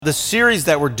The series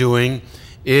that we're doing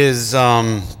is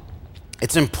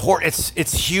it's important.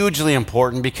 It's hugely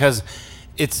important because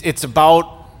it's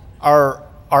about our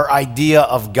idea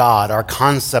of God, our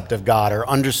concept of God, our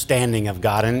understanding of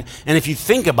God, and if you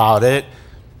think about it,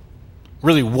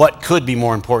 really, what could be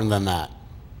more important than that?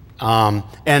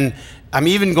 And I'm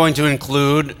even going to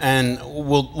include, and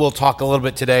we'll talk a little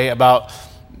bit today about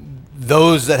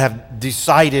those that have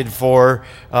decided for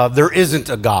there isn't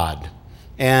a God.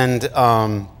 And,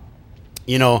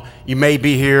 you may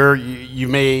be here, you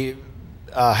may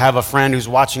have a friend who's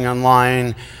watching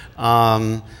online,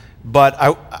 but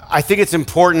I think it's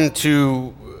important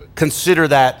to consider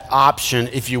that option,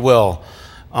 if you will.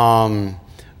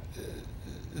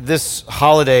 This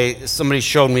holiday, somebody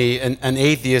showed me an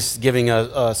atheist giving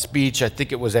a speech, I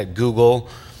think it was at Google,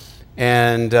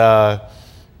 and I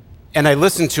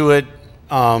listened to it,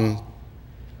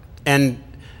 and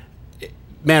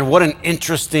man, what an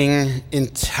interesting,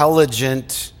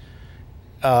 intelligent,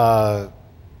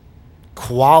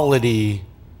 quality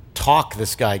talk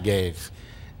this guy gave.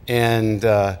 And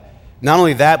not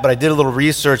only that, but I did a little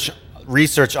research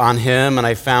on him, and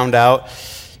I found out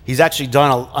he's actually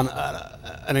done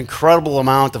an incredible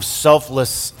amount of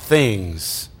selfless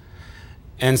things.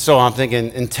 And so I'm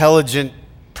thinking, intelligent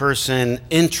person,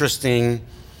 interesting,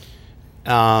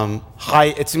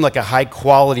 it seemed like a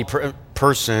high-quality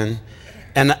person.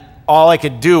 And all I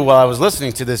could do while I was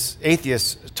listening to this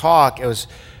atheist talk, it was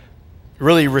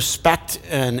really respect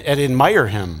and admire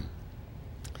him.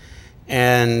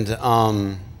 And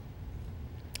but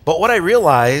what I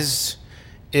realized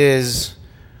is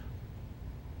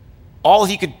all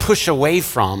he could push away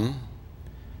from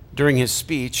during his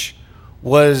speech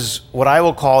was what I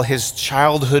will call his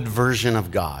childhood version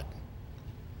of God.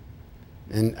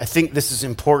 And I think this is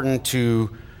important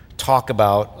to talk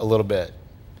about a little bit.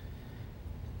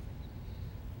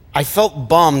 I felt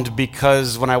bummed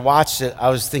because when I watched it, I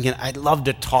was thinking, I'd love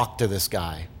to talk to this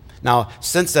guy. Now,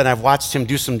 since then, I've watched him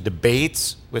do some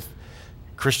debates with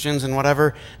Christians and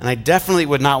whatever, and I definitely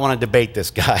would not want to debate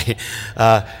this guy.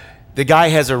 The guy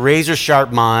has a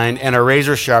razor-sharp mind and a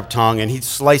razor-sharp tongue, and he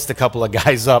sliced a couple of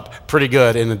guys up pretty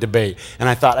good in the debate. And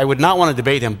I thought, I would not want to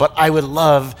debate him, but I would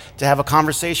love to have a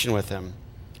conversation with him.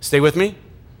 Stay with me?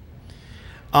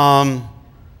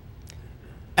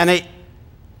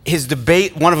 His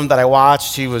debate, one of them that I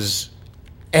watched, he was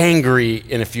angry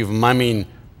in a few of them. I mean,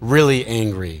 really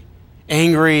angry.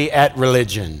 Angry at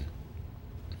religion.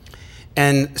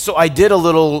 And so I did a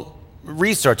little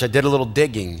research, I did a little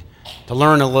digging to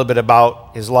learn a little bit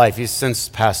about his life. He's since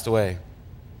passed away.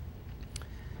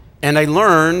 And I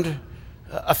learned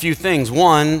a few things.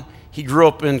 One, he grew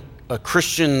up in a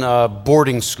Christian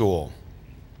boarding school.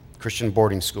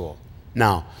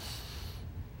 Now,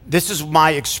 this is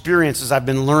my experiences I've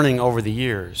been learning over the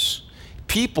years.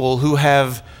 People who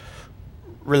have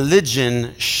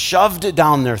religion shoved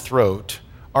down their throat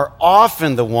are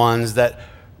often the ones that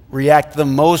react the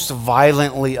most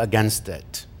violently against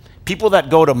it. People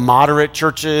that go to moderate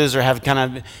churches or have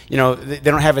kind of, they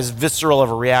don't have as visceral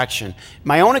of a reaction.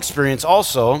 My own experience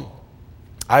also,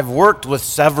 I've worked with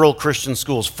several Christian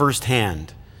schools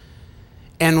firsthand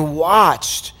and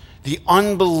watched the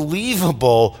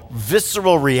unbelievable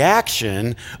visceral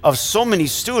reaction of so many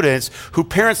students who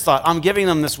parents thought, I'm giving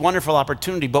them this wonderful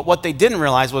opportunity, but what they didn't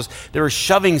realize was they were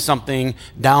shoving something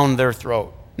down their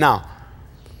throat. Now,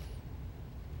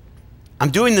 I'm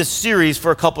doing this series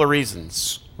for a couple of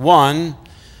reasons. One,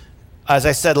 as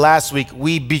I said last week,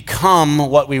 we become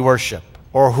what we worship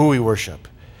or who we worship.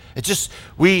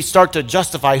 We start to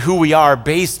justify who we are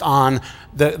based on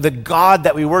the God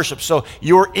that we worship. So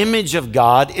your image of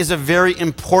God is a very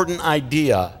important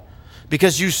idea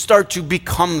because you start to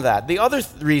become that. The other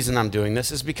reason I'm doing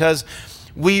this is because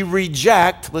we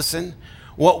reject, listen,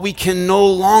 what we can no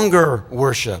longer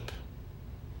worship.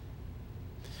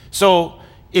 So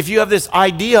if you have this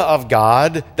idea of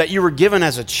God that you were given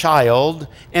as a child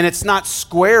and it's not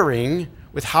squaring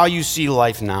with how you see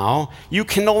life now, you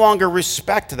can no longer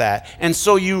respect that, and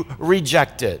so you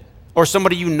reject it, or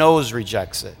somebody you know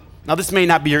rejects it. Now, this may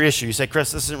not be your issue. You say,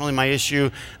 Chris, this isn't really my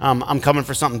issue. I'm coming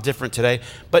for something different today.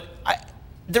 But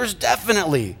there's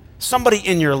definitely somebody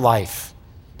in your life.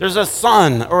 There's a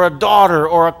son or a daughter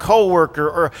or a coworker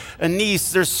or a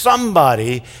niece. There's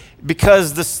somebody,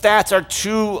 because the stats are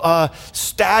too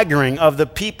staggering of the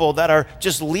people that are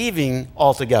just leaving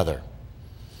altogether.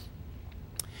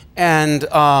 And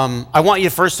I want you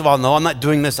to first of all know I'm not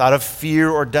doing this out of fear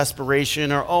or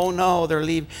desperation or, oh no, they're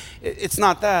leaving. It's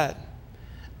not that.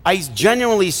 I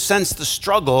genuinely sense the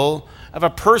struggle of a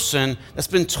person that's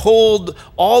been told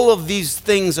all of these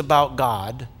things about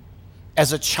God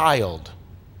as a child.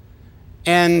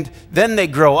 And then they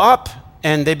grow up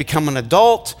and they become an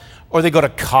adult, or they go to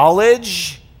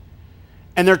college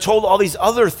and they're told all these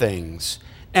other things,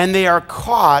 and they are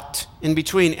caught in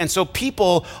between. And so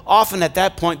people often at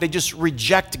that point, they just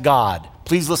reject God.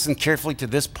 Please listen carefully to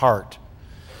this part.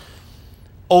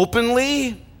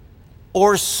 Openly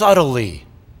or subtly.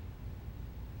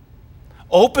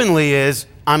 Openly is,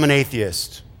 I'm an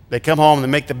atheist. They come home, they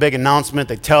make the big announcement,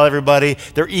 they tell everybody.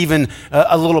 They're even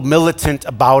a little militant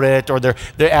about it, or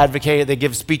they advocate, they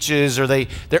give speeches, or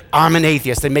I'm an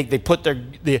atheist. They put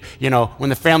when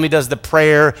the family does the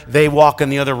prayer, they walk in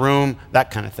the other room,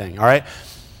 that kind of thing, all right?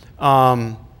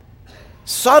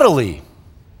 Subtly,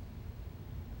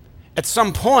 at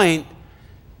some point,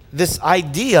 this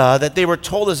idea that they were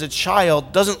told as a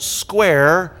child doesn't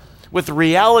square with the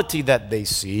reality that they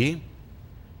see.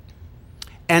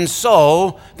 And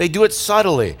so they do it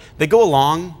subtly. They go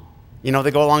along, they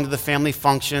go along to the family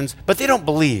functions, but they don't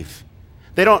believe.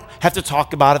 They don't have to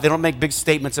talk about it. They don't make big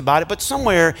statements about it, but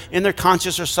somewhere in their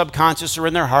conscious or subconscious or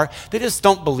in their heart, they just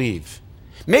don't believe.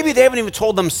 Maybe they haven't even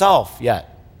told themselves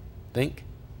yet. Think.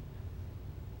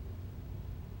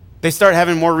 They start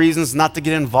having more reasons not to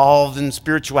get involved in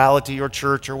spirituality or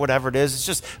church or whatever it is. It's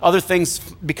just other things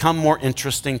become more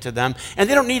interesting to them. And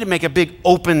they don't need to make a big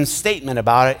open statement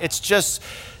about it. It's just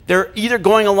they're either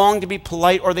going along to be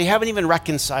polite or they haven't even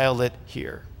reconciled it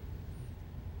here.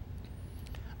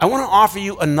 I want to offer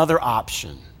you another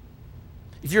option.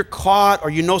 If you're caught or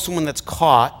you know someone that's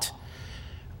caught,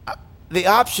 the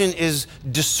option is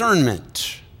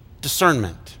discernment.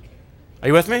 Discernment. Are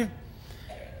you with me?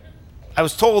 I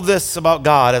was told this about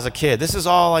God as a kid. This is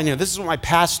all I knew. This is what my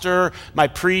pastor, my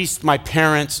priest, my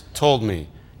parents told me.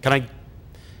 Can I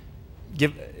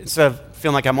give, instead of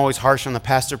feeling like I'm always harsh on the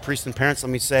pastor, priest, and parents, let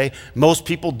me say, most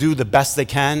people do the best they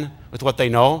can with what they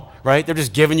know, right? They're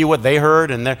just giving you what they heard,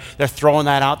 and they're throwing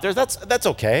that out there. That's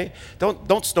okay.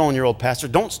 Don't stone your old pastor.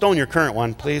 Don't stone your current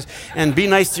one, please. And be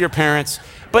nice to your parents.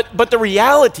 But the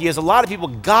reality is a lot of people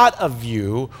got a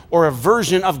view or a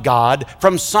version of God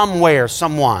from somewhere,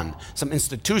 someone, some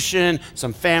institution,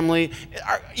 some family,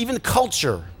 or even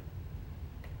culture.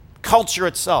 Culture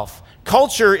itself.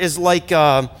 Culture is like, you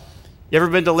ever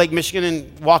been to Lake Michigan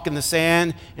and walk in the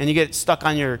sand and you get stuck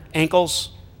on your ankles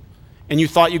and you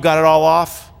thought you got it all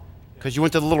off because you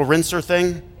went to the little rinser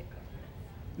thing?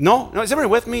 No? Is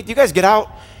everybody with me? Do you guys get out?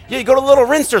 Yeah, you go to the little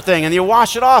rinser thing and you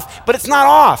wash it off, but it's not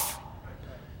off.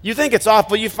 You think it's off,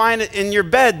 but you find it in your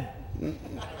bed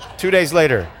 2 days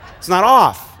later. It's not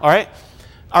off, all right?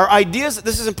 Our ideas,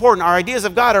 this is important, our ideas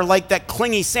of God are like that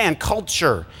clingy sand,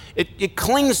 culture. It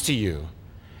clings to you.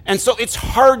 And so it's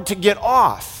hard to get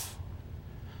off.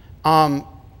 And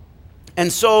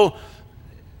so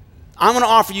I'm going to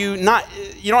offer you,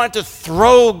 you don't have to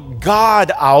throw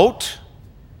God out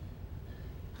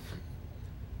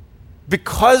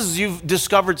because you've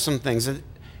discovered some things.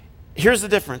 Here's the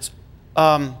difference.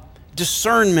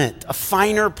 Discernment, a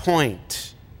finer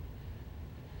point.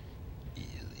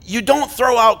 You don't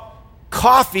throw out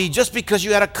coffee just because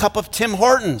you had a cup of Tim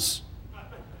Hortons.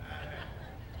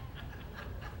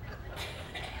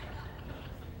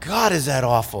 God, is that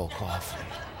awful coffee?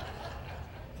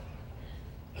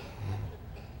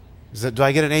 Do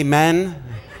I get an amen?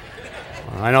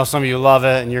 I know some of you love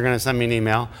it and you're going to send me an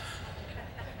email.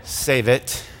 Save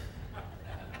it.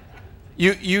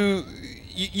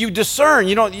 You discern.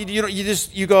 You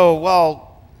go,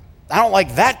 well, I don't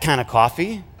like that kind of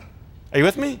coffee. Are you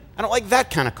with me? I don't like that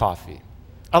kind of coffee.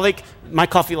 I like my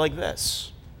coffee like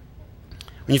this.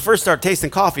 When you first start tasting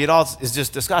coffee, it all is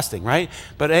just disgusting, right?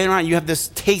 But you have this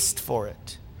taste for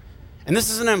it. And this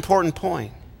is an important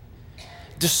point.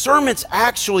 Discernment's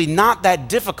actually not that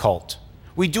difficult.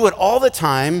 We do it all the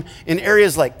time in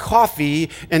areas like coffee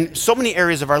and so many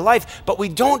areas of our life, but we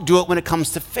don't do it when it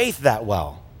comes to faith that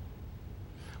well.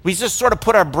 We just sort of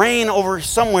put our brain over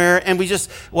somewhere and we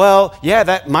just,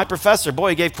 my professor, boy,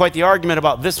 he gave quite the argument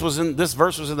about this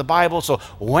verse was in the Bible, so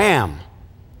wham.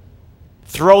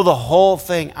 Throw the whole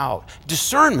thing out.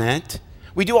 Discernment,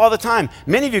 we do all the time.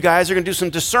 Many of you guys are going to do some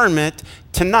discernment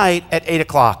tonight at 8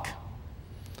 o'clock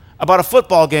about a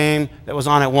football game that was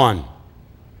on at 1.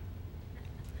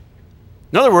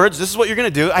 In other words, this is what you're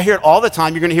going to do. I hear it all the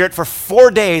time. You're going to hear it for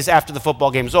 4 days after the football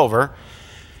game's over.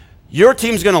 Your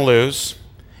team's going to lose.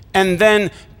 And then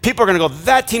people are going to go,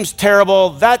 that team's terrible,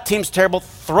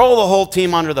 throw the whole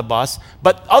team under the bus.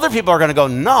 But other people are going to go,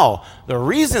 no, the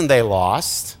reason they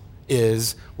lost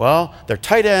is, their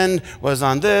tight end was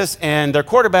on this, and their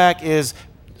quarterback is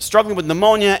struggling with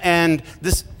pneumonia, and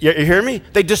this, you hear me?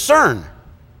 They discern.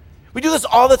 We do this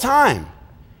all the time.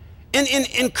 In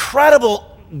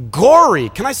incredible gory,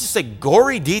 can I just say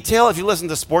gory detail if you listen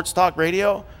to sports talk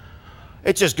radio?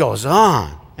 It just goes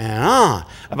on and on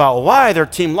about why their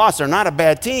team lost. They're not a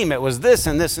bad team. It was this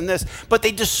and this and this. But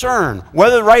they discern.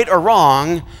 Whether right or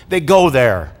wrong, they go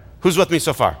there. Who's with me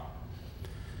so far?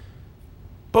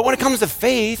 But when it comes to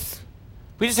faith,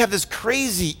 we just have this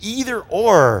crazy either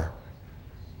or.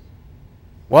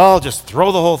 Well, just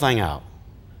throw the whole thing out.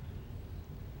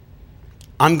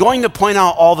 I'm going to point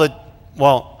out I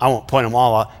won't point them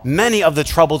all out, many of the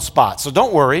troubled spots. So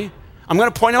don't worry. I'm going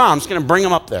to point them out. I'm just going to bring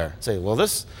them up there. Say,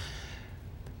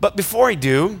 but before I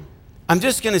do, I'm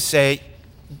just going to say,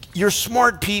 you're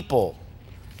smart people.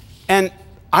 And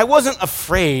I wasn't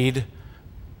afraid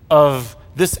of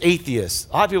this atheist.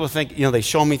 A lot of people think, they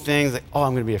show me things like,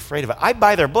 I'm going to be afraid of it. I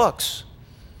buy their books.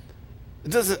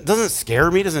 It doesn't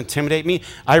scare me, doesn't intimidate me.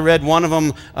 I read one of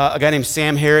them, a guy named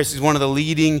Sam Harris. He's one of the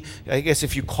leading, I guess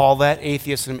if you call that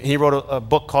atheists. And he wrote a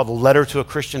book called The Letter to a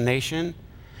Christian Nation.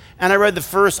 And I read the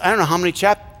first, I don't know how many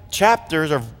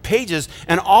chapters or pages,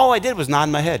 and all I did was nod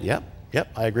my head. Yep,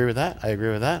 I agree with that. I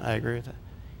agree with that. I agree with that.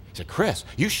 He said, Chris,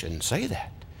 you shouldn't say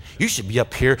that. You should be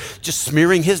up here just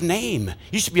smearing his name.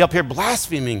 You should be up here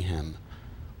blaspheming him.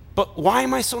 But why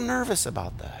am I so nervous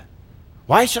about that?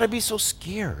 Why should I be so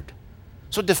scared?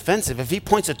 So defensive if he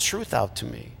points a truth out to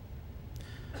me.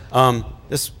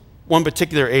 This one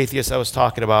particular atheist I was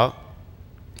talking about,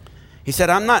 he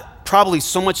said, I'm not probably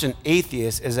so much an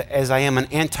atheist as I am an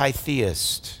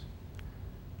anti-theist.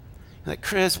 I'm like,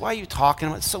 Chris, why are you talking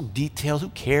about it? It's so detailed. Who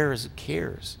cares? Who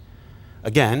cares?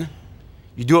 Again,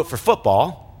 you do it for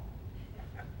football.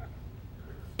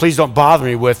 Please don't bother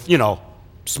me with,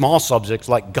 small subjects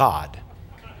like God.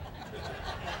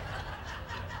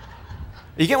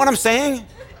 You get what I'm saying?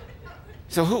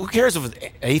 So who cares if it's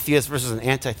atheist versus an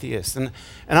anti-theist? And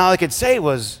all I could say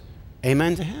was,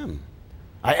 amen to him.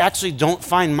 I actually don't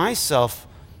find myself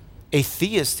a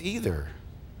theist either.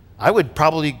 I would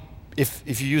probably,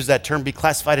 if you use that term, be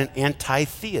classified an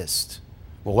anti-theist.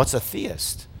 Well, what's a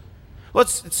theist? Well,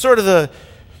 it's sort of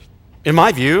in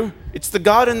my view, it's the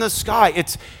God in the sky.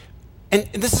 And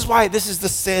this is why this is the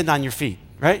sand on your feet,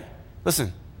 right?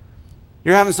 Listen.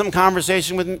 You're having some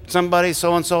conversation with somebody,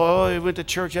 so-and-so, you went to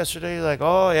church yesterday, like,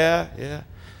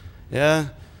 yeah.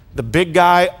 The big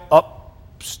guy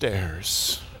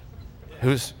upstairs.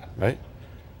 Who's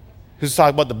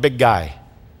talking about the big guy?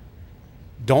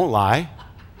 Don't lie.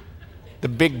 The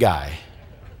big guy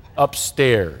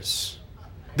upstairs.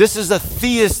 This is a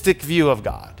theistic view of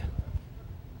God.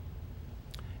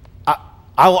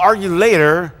 I will argue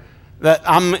later that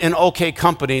I'm in okay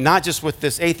company, not just with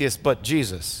this atheist, but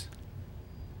Jesus.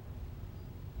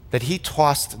 That he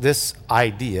tossed this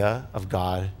idea of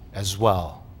God as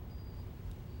well.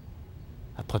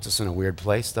 That puts us in a weird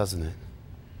place, doesn't it?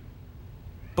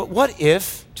 But what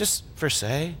if, just for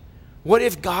say, what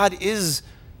if God is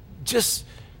just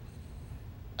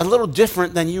a little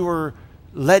different than you were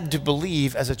led to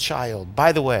believe as a child?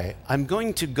 By the way, I'm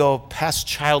going to go past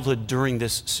childhood during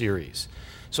this series.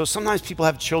 So sometimes people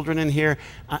have children in here.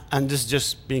 I'm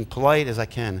just being polite as I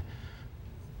can.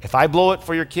 If I blow it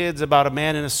for your kids about a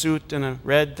man in a suit and a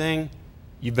red thing,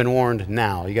 you've been warned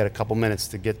now. You got a couple minutes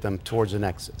to get them towards the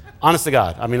next. Honest to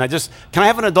God. Can I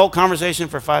have an adult conversation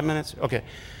for 5 minutes? Okay.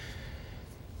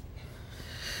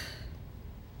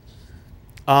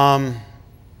 All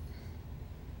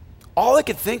I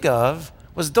could think of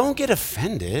was don't get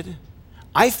offended.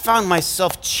 I found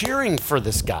myself cheering for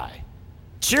this guy.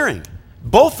 Cheering.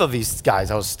 Both of these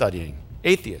guys I was studying,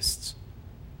 atheists.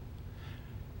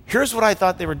 Here's what I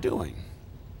thought they were doing.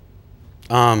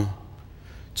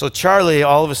 So Charlie,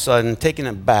 all of a sudden, taking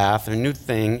a bath, and a new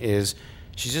thing is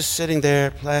she's just sitting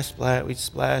there, splash, we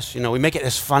splash. We make it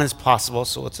as fun as possible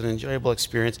so it's an enjoyable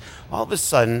experience. All of a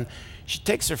sudden, she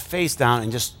takes her face down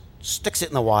and just sticks it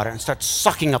in the water and starts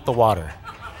sucking up the water.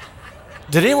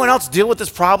 Did anyone else deal with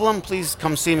this problem? Please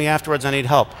come see me afterwards. I need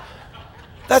help.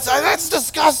 That's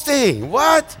disgusting.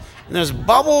 What? And there's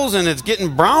bubbles, and it's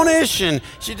getting brownish, and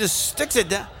she just sticks it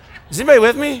down. Is anybody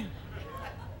with me?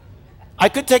 I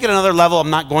could take it another level. I'm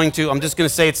not going to. I'm just going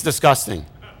to say it's disgusting.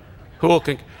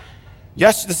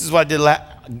 Yes, this is what I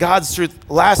did God's truth.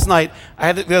 Last night, I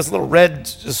had this little red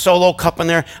Solo cup in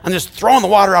there. I'm just throwing the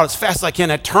water out as fast as I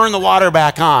can. I turn the water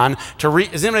back on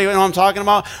Does anybody know what I'm talking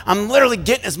about? I'm literally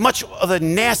getting as much of the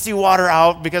nasty water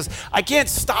out because I can't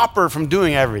stop her from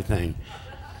doing everything.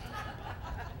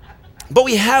 But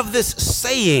we have this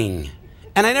saying,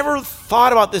 and I never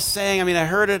thought about this saying. I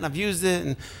heard it and I've used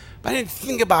it, but I didn't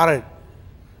think about it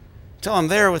until I'm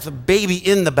there with a baby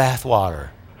in the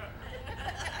bathwater.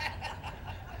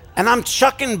 And I'm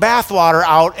chucking bathwater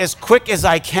out as quick as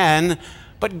I can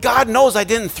But God knows I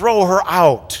didn't throw her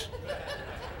out.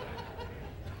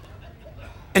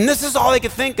 And this is all I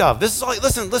could think of.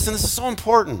 Listen, this is so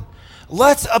important.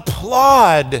 Let's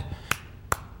applaud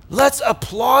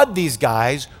these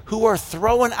guys who are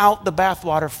throwing out the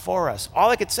bathwater for us. All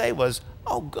I could say was,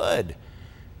 oh, good.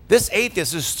 This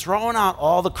atheist is throwing out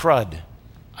all the crud.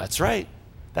 That's right.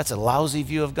 That's a lousy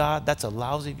view of God. That's a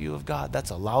lousy view of God. That's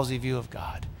a lousy view of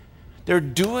God. They're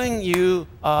doing you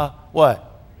what?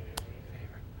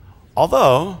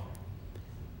 Although,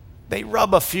 they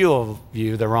rub a few of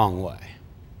you the wrong way.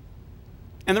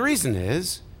 And the reason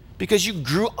is because you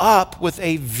grew up with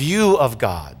a view of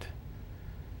God.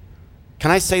 Can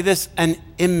I say this? An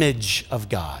image of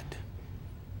God.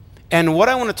 And what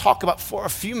I want to talk about for a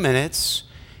few minutes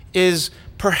is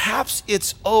perhaps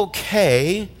it's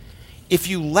okay if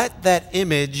you let that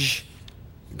image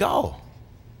go.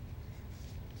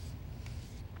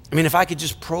 I mean, if I could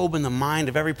just probe in the mind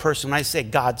of every person, when I say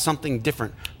God, something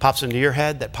different pops into your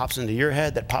head, that pops into your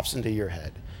head, that pops into your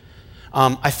head.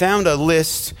 I found a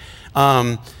list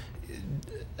that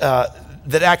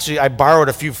actually I borrowed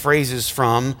a few phrases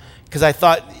from because I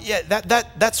thought, yeah,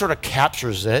 that sort of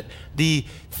captures it. The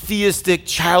theistic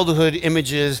childhood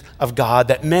images of God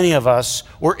that many of us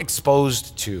were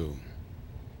exposed to.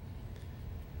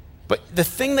 But the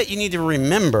thing that you need to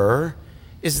remember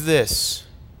is this.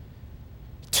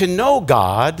 To know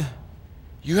God,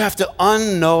 you have to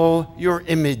unknow your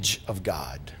image of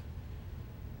God.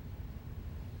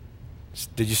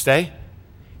 Did you stay?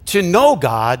 To know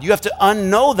God, you have to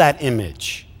unknow that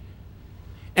image.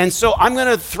 And so I'm going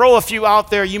to throw a few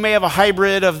out there. You may have a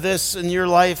hybrid of this in your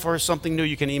life or something new.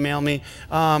 You can email me.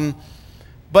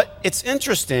 But it's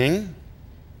interesting,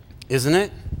 isn't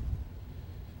it?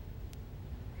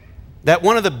 That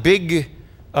one of the big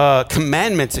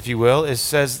commandments, if you will,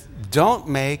 says, don't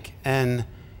make an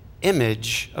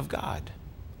image of God.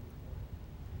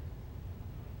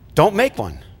 Don't make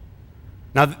one.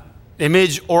 Now,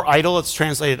 image or idol, it's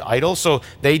translated idol. So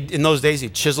in those days, he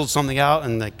chiseled something out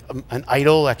and like an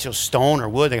idol, actual stone or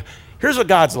wood. They go, here's what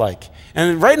God's like.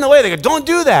 And right in the way, they go, don't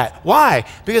do that. Why?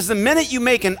 Because the minute you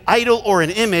make an idol or an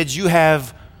image, you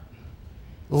have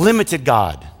limited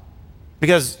God.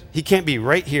 Because he can't be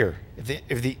right here.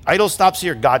 If the idol stops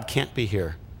here, God can't be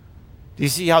here. Do you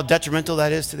see how detrimental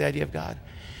that is to the idea of God?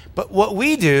 But what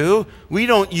we do, we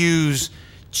don't use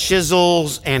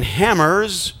chisels and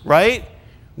hammers, right?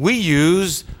 We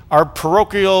use our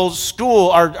parochial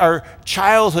school, our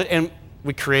childhood, and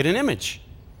we create an image.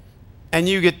 And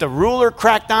you get the ruler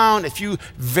cracked down if you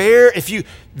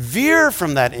veer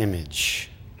from that image.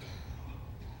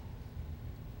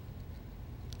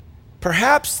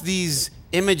 Perhaps these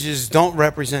images don't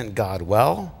represent God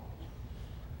well.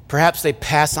 Perhaps they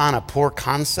pass on a poor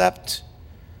concept.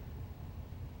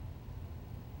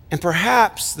 And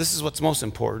perhaps, this is what's most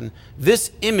important,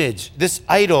 this image, this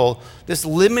idol, this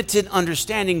limited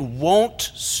understanding won't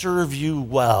serve you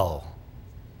well.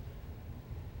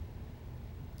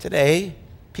 Today,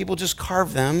 people just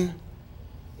carve them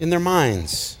in their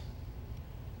minds.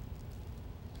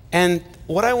 And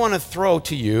what I want to throw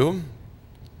to you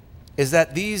is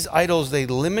that these idols, they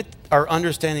limit our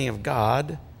understanding of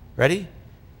God. Ready?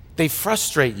 They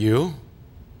frustrate you.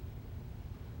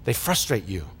 They frustrate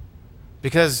you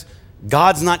because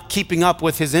God's not keeping up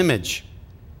with his image.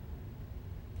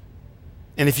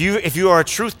 And if you are a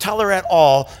truth teller at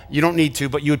all, you don't need to,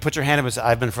 but you would put your hand up and say,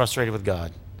 I've been frustrated with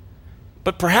God.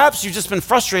 But perhaps you've just been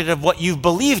frustrated of what you've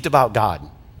believed about God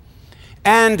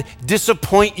and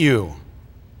disappoint you.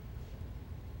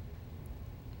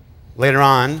 Later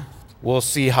on, we'll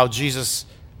see how Jesus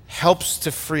helps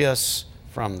to free us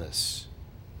from this.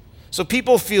 So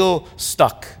people feel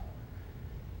stuck.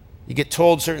 You get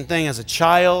told certain things as a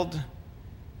child.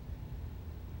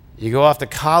 You go off to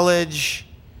college.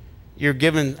 You're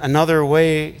given another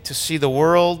way to see the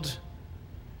world.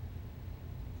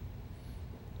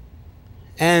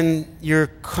 And you're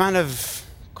kind of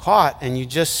caught and you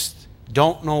just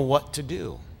don't know what to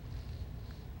do.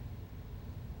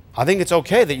 I think it's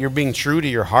okay that you're being true to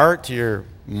your heart, to your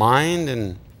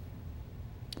mind,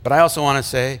 but I also want to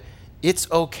say it's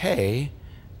okay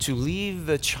to leave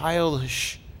the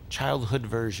childhood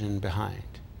version behind.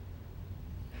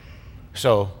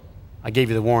 So I gave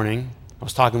you the warning. I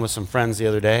was talking with some friends the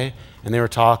other day, and they were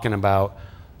talking about,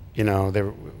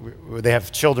 they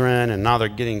have children, and now they're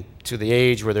getting to the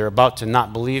age where they're about to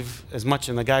not believe as much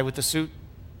in the guy with the suit.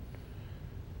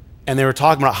 And they were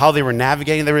talking about how they were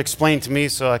navigating. They were explaining to me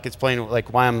so I could explain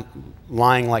like why I'm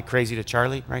lying like crazy to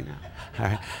Charlie right now.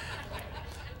 All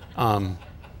right.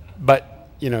 But,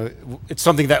 it's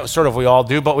something that sort of we all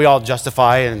do, but we all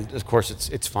justify, and of course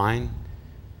it's fine.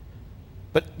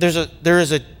 But there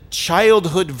is a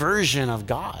childhood version of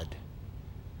God.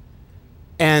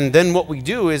 And then what we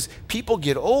do is people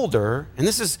get older, and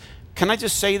this is, can I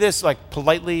just say this like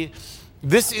politely?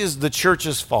 This is the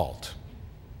church's fault.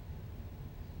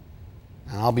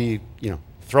 And I'll be,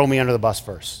 throw me under the bus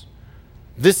first.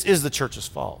 This is the church's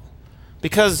fault.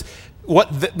 Because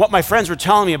what my friends were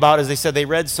telling me about is they said they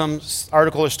read some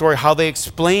article or story, how they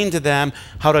explained to them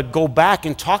how to go back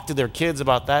and talk to their kids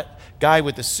about that guy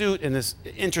with the suit in this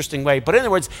interesting way. But in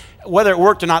other words, whether it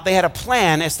worked or not, they had a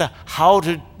plan as to how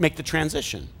to make the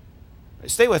transition.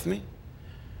 Stay with me.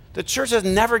 The church has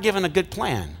never given a good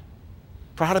plan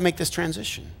for how to make this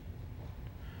transition.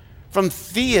 From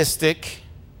theistic,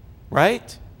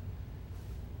 right?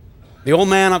 The old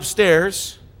man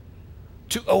upstairs,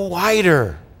 to a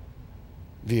wider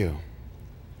view.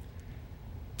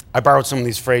 I borrowed some of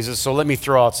these phrases, so let me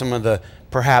throw out some of the,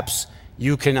 perhaps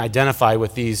you can identify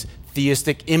with these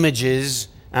theistic images,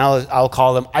 and I'll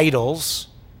call them idols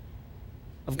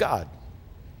of God.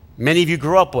 Many of you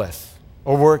grew up with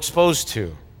or were exposed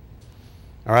to.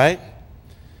 All right?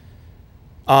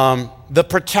 The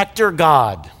protector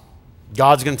God.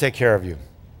 God's going to take care of you.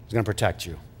 He's going to protect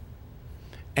you.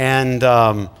 And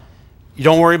you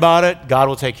don't worry about it. God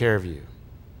will take care of you.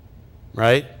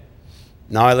 Right?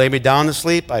 Now I lay me down to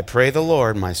sleep. I pray the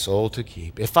Lord my soul to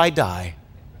keep. If I die,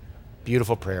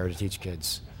 beautiful prayer to teach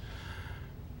kids.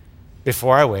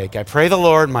 Before I wake, I pray the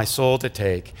Lord my soul to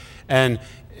take. And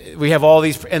we have all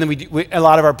these, and then a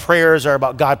lot of our prayers are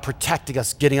about God protecting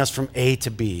us, getting us from A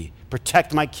to B.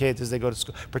 Protect my kids as they go to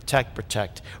school.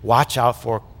 Protect. Watch out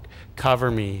for, cover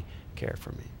me, care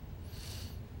for me.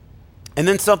 And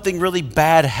then something really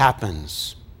bad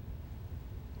happens.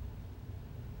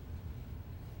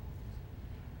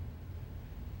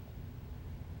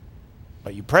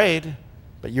 But you prayed,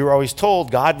 but you were always told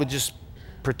God would just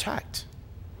protect.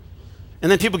 And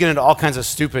then people get into all kinds of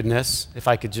stupidness, if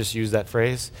I could just use that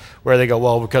phrase, where they go,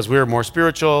 well, because we were more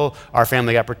spiritual, our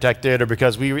family got protected, or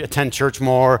because we attend church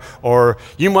more, or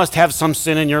you must have some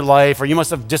sin in your life, or you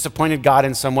must have disappointed God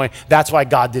in some way. That's why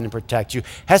God didn't protect you. It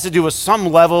has to do with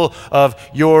some level of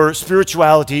your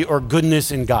spirituality or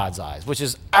goodness in God's eyes, which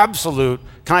is absolute,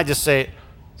 can I just say,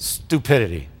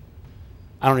 stupidity.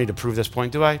 I don't need to prove this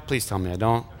point, do I? Please tell me I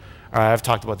don't. All right, I've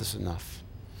talked about this enough.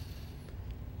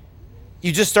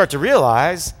 You just start to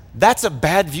realize that's a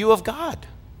bad view of God.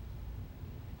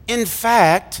 In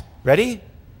fact, ready?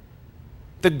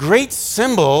 The great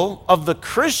symbol of the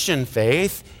Christian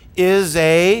faith is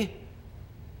this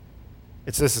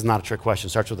is not a trick question, it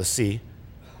starts with a C.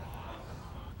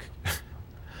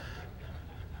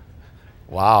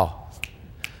 Wow,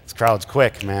 this crowd's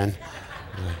quick, man.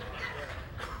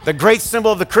 The great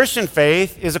symbol of the Christian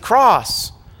faith is a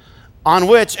cross on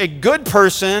which a good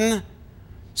person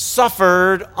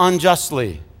suffered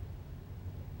unjustly.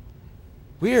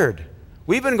 Weird.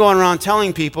 We've been going around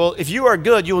telling people, if you are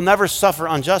good, you will never suffer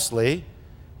unjustly.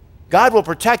 God will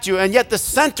protect you, and yet the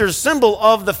center symbol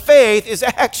of the faith is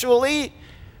actually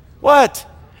what?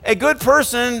 A good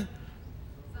person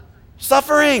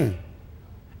suffering.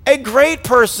 A great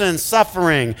person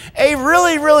suffering. A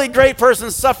really, really great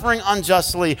person suffering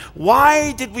unjustly.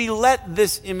 Why did we let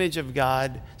this image of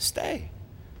God stay?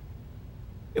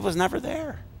 It was never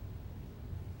there.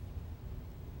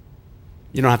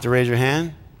 You don't have to raise your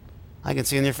hand. I can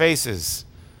see in your faces.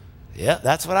 Yeah,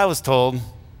 that's what I was told.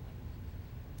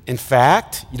 In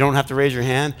fact, you don't have to raise your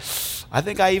hand. I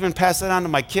think I even passed that on to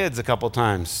my kids a couple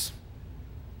times.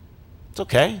 It's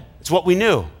okay. It's what we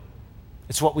knew.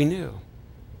 It's what we knew.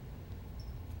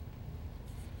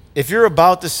 If you're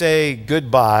about to say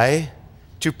goodbye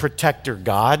to protector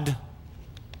God,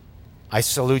 I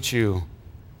salute you.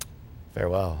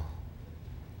 Farewell.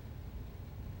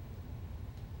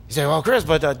 You say, well, Chris,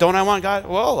 but don't I want God?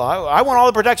 Well, I want all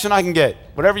the protection I can get.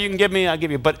 Whatever you can give me, I'll give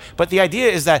you. But the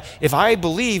idea is that if I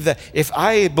believe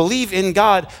in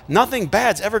God, nothing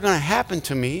bad's ever going to happen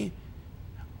to me.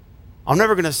 I'm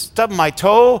never going to stub my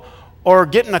toe or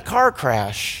get in a car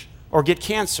crash or get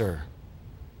cancer.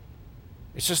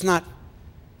 It's just not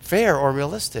fair or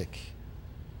realistic.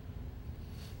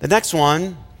 The next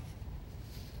one,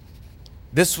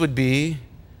 this would be,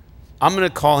 I'm going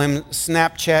to call him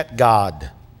Snapchat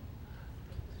God.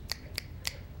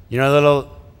 You know, a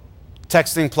little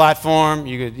texting platform,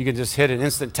 you could just hit an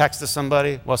instant text to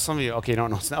somebody. Well, some of you, okay,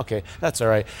 don't know. Okay, that's all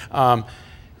right.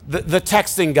 The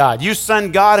texting God. You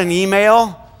send God an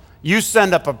email, you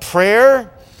send up a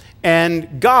prayer,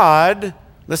 and God,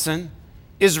 listen,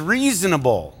 is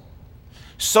reasonable.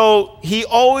 So he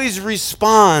always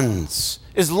responds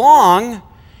as long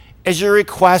as your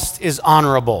request is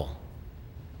honorable.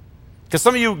 Because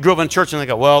some of you grew up in church and they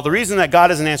go, well, the reason that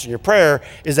God isn't answering your prayer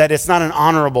is that it's not an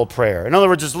honorable prayer. In other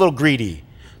words, it's a little greedy.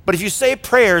 But if you say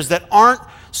prayers that aren't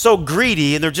so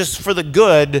greedy and they're just for the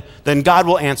good, then God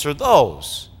will answer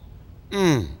those.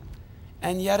 And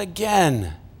yet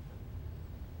again,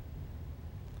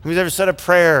 who's ever said a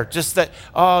prayer just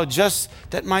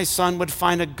that my son would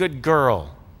find a good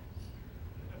girl?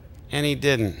 And he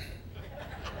didn't.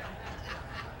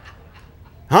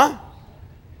 Huh?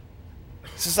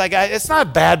 It's just like, it's not a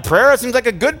bad prayer. It seems like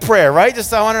a good prayer, right?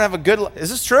 Just I want to have a good,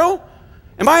 is this true?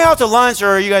 Am I out to lunch or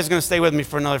are you guys going to stay with me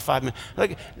for another 5 minutes?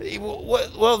 Like,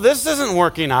 well, this isn't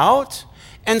working out.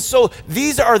 And so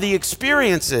these are the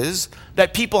experiences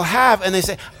that people have, and they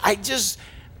say, I just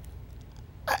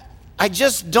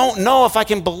don't know if I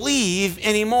can believe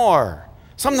anymore.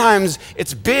 Sometimes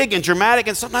it's big and dramatic,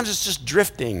 and sometimes it's just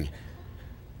drifting.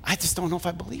 I just don't know if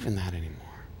I believe in that anymore.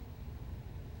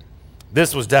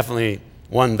 This was definitely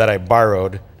one that I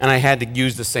borrowed, and I had to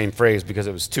use the same phrase because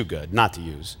it was too good not to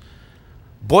use.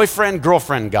 Boyfriend,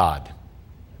 girlfriend, God.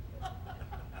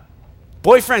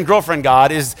 Boyfriend, girlfriend,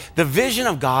 God is the vision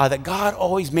of God that God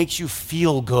always makes you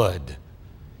feel good.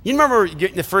 You remember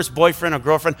getting the first boyfriend or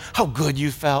girlfriend, how good you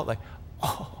felt? Like,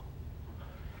 oh.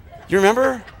 You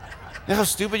remember? And how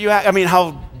stupid you acted? I mean,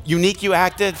 how unique you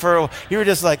acted you were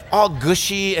just like all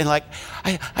gushy and like,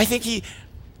 I think he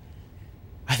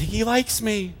likes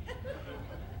me.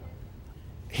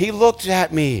 He looked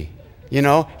at me,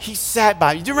 he sat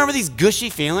by me. Do you remember these gushy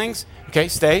feelings? Okay,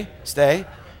 stay.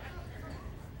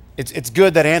 It's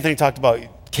good that Anthony talked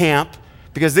about camp,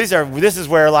 because this is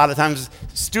where a lot of times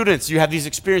students, you have these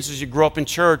experiences, you grow up in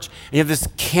church, and you have this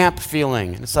camp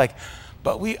feeling. And it's like,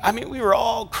 but we were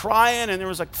all crying, and there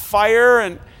was like fire,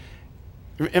 and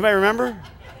anybody remember?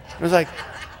 It was like,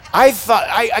 I thought,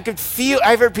 I could feel,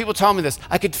 I've heard people tell me this,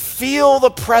 I could feel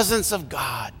the presence of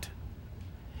God.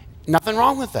 Nothing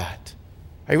wrong with that.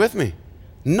 Are you with me?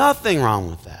 Nothing wrong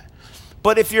with that.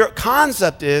 But if your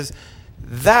concept is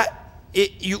that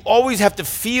you always have to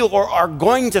feel or are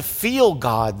going to feel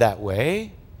God that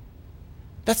way,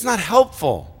 that's not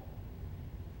helpful.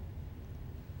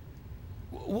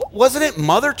 Wasn't it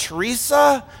Mother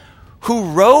Teresa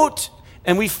who wrote,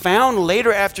 and we found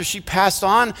later after she passed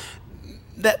on,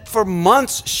 that for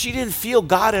months she didn't feel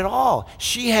God at all.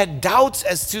 She had doubts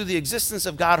as to the existence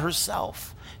of God herself.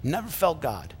 Never felt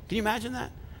God. Can you imagine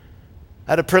that?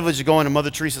 I had a privilege of going to Mother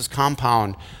Teresa's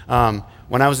compound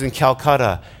when I was in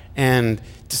Calcutta, and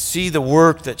to see the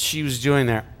work that she was doing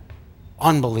there,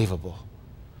 unbelievable.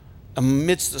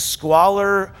 Amidst the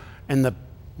squalor and the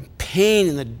pain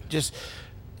and the just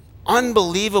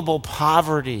unbelievable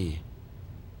poverty,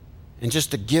 and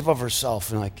just to give of herself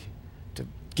and like to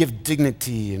give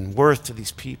dignity and worth to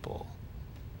these people.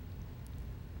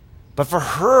 But for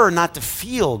her not to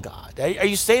feel God, are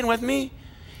you staying with me?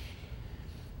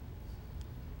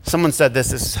 Someone said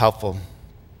this is helpful.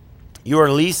 You are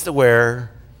least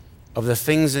aware of the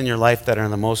things in your life that are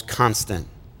the most constant.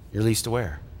 You're least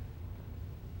aware.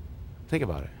 Think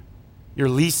about it. You're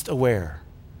least aware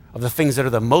of the things that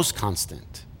are the most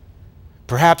constant.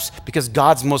 Perhaps because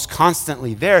God's most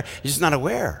constantly there, you're just not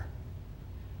aware.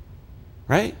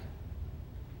 Right?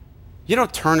 You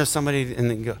don't turn to somebody and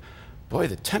then go, boy,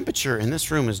 the temperature in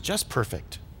this room is just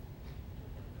perfect.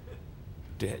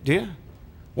 Do you?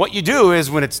 What you do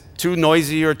is when it's too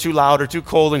noisy or too loud or too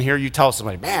cold in here, you tell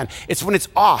somebody, man, it's when it's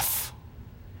off.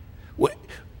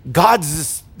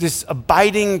 God's this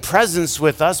abiding presence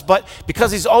with us, but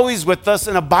because he's always with us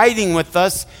and abiding with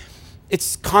us,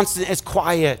 it's constant, it's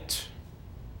quiet.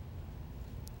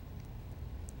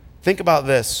 Think about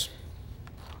this.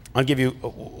 I'll give you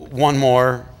one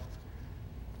more,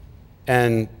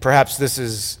 and perhaps this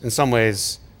is, in some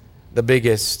ways, the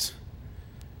biggest.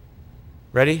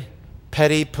 Ready?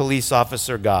 Petty police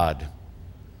officer God.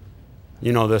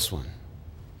 You know this one.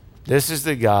 This is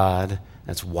the God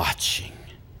that's watching.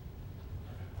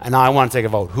 And now I want to take a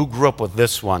vote. Who grew up with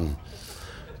this one?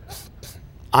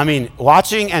 I mean,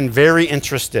 watching and very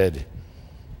interested.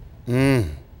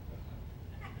 And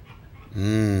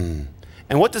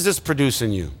what does this produce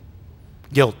in you?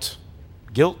 Guilt.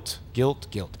 Guilt,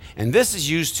 guilt, guilt. And this is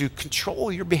used to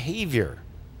control your behavior.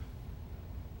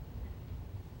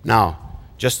 Now,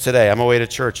 just today, on my way to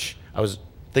church, I was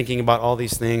thinking about all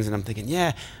these things, and I'm thinking,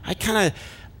 yeah,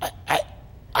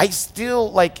 I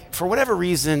still, like, for whatever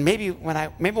reason, maybe I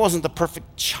wasn't the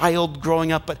perfect child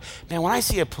growing up, but man, when I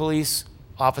see a police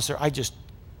officer, I just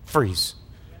freeze.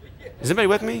 Is anybody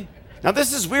with me? Now,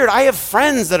 this is weird. I have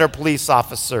friends that are police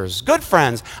officers, good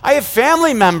friends. I have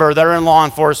family members that are in law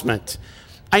enforcement.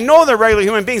 I know they're regular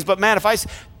human beings, but man,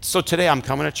 so today I'm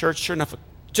coming to church, sure enough,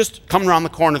 just coming around the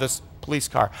corner, this police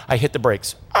car. I hit the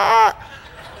brakes. Ah!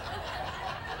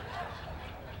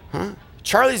 Huh?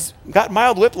 Charlie's got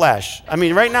mild whiplash. I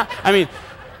mean, right now,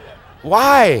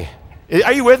 why?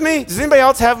 Are you with me? Does anybody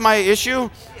else have my issue?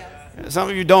 Yes. Some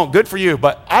of you don't. Good for you.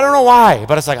 But I don't know why.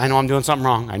 But it's like, I know I'm doing something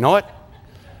wrong. I know it.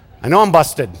 I know I'm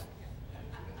busted.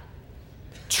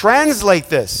 Translate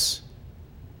this.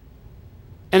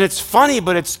 And it's funny,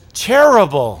 but it's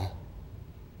terrible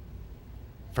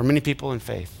for many people in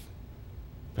faith.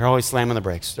 They're always slamming the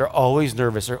brakes. They're always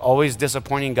nervous. They're always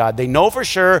disappointing God. They know for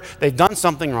sure they've done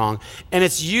something wrong. And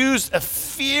it's used a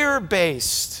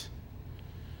fear-based.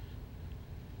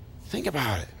 Think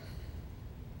about it.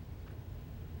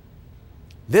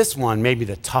 This one may be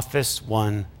the toughest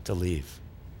one to leave.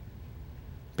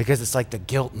 Because it's like the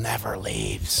guilt never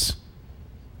leaves.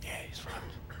 Yeah, he's right.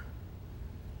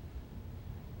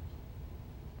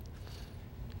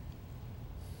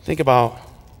 Think about,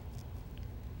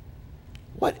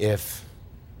 what if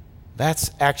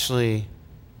that's actually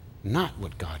not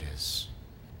what God is?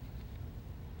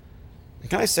 And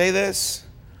can I say this?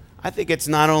 I think it's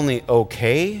not only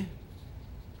okay,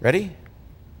 ready?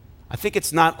 I think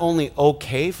it's not only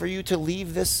okay for you to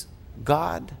leave this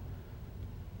God,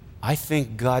 I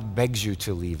think God begs you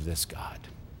to leave this God.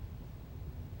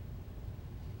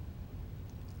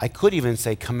 I could even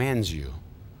say commands you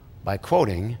by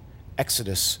quoting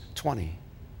Exodus 20.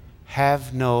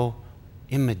 Have no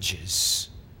images.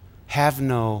 Have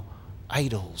no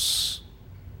idols.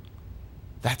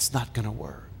 That's not going to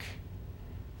work.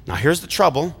 Now, here's the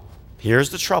trouble. Here's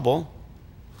the trouble.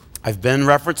 I've been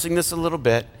referencing this a little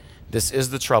bit. This is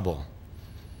the trouble.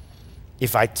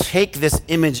 If I take this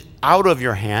image out of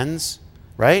your hands,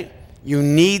 right, you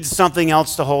need something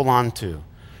else to hold on to.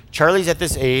 Charlie's at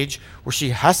this age where she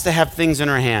has to have things in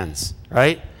her hands,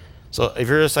 right? So if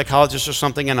you're a psychologist or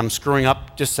something and I'm screwing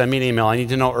up, just send me an email. I need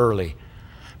to know early.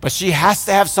 But she has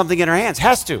to have something in her hands.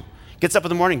 Has to. Gets up in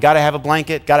the morning, got to have a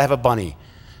blanket, got to have a bunny.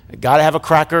 Got to have a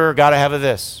cracker, got to have a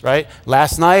this, right?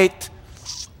 Last night,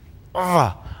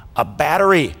 a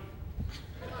battery.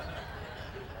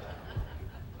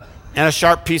 And a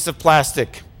sharp piece of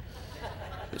plastic.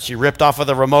 She ripped off of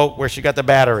the remote where she got the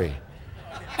battery.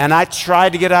 And I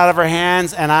tried to get it out of her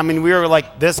hands, and we were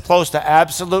like this close to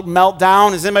absolute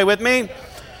meltdown. Is anybody with me?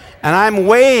 And I'm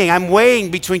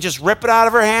weighing between just rip it out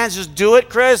of her hands, just do it,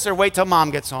 Chris, or wait till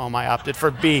mom gets home. I opted for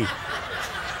B.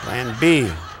 Plan B.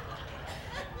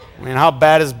 How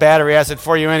bad is battery acid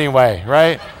for you anyway,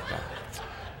 right?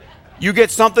 You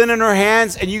get something in her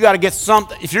hands, and you got to get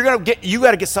something. If you're going to you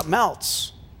got to get something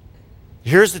else.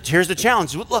 Here's the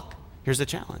challenge. Look, here's the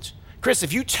challenge. Chris,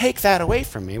 if you take that away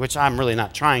from me, which I'm really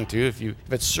not trying to, if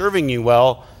it's serving you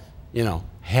well,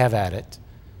 have at it.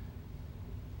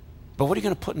 But what are you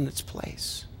going to put in its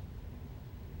place?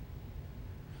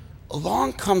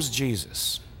 Along comes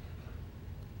Jesus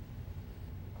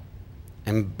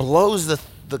and blows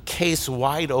the case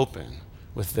wide open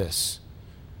with this.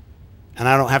 And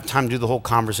I don't have time to do the whole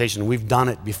conversation. We've done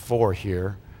it before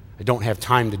here. I don't have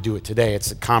time to do it today.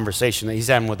 It's a conversation that he's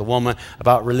having with a woman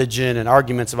about religion and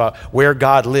arguments about where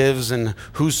God lives and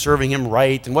who's serving him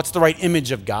right and what's the right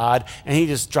image of God. And he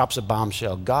just drops a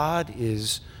bombshell. God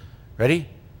is, ready?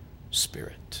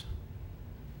 Spirit.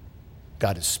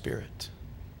 God is spirit.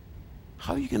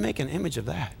 How are you going to make an image of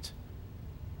that?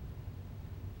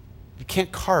 You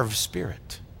can't carve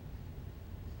spirit.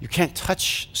 You can't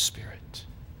touch spirit.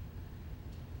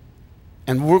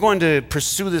 And we're going to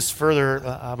pursue this further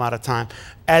amount of time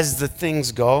as the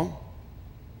things go.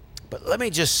 But let me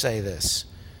just say this.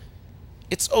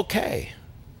 It's okay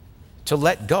to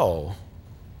let go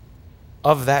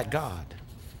of that God.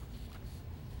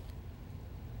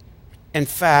 In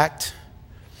fact,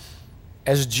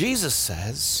 as Jesus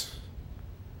says,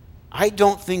 I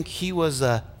don't think he was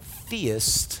a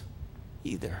theist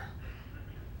either.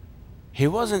 He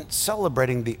wasn't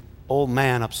celebrating the old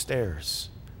man upstairs,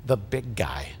 the big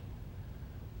guy.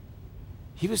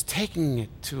 He was taking it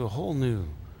to a whole new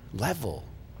level.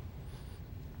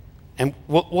 And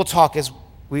we'll talk as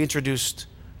we introduced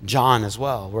John as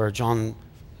well, where John's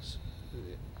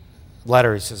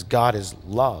letter, he says, God is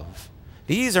love.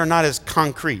 These are not as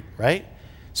concrete, right?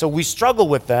 So we struggle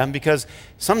with them because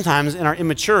sometimes in our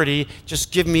immaturity,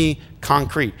 just give me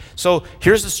concrete. So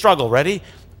here's the struggle, ready?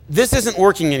 This isn't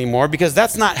working anymore because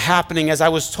that's not happening as I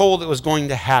was told it was going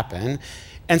to happen.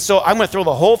 And so I'm going to throw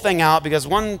the whole thing out because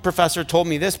one professor told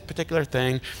me this particular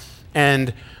thing,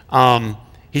 and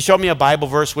he showed me a Bible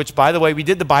verse, which, by the way, we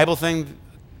did the Bible thing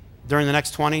during the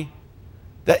next 20.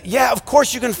 That, yeah, of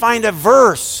course you can find a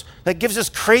verse that gives this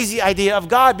crazy idea of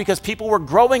God because people were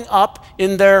growing up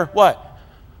in their, what?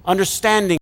 Understanding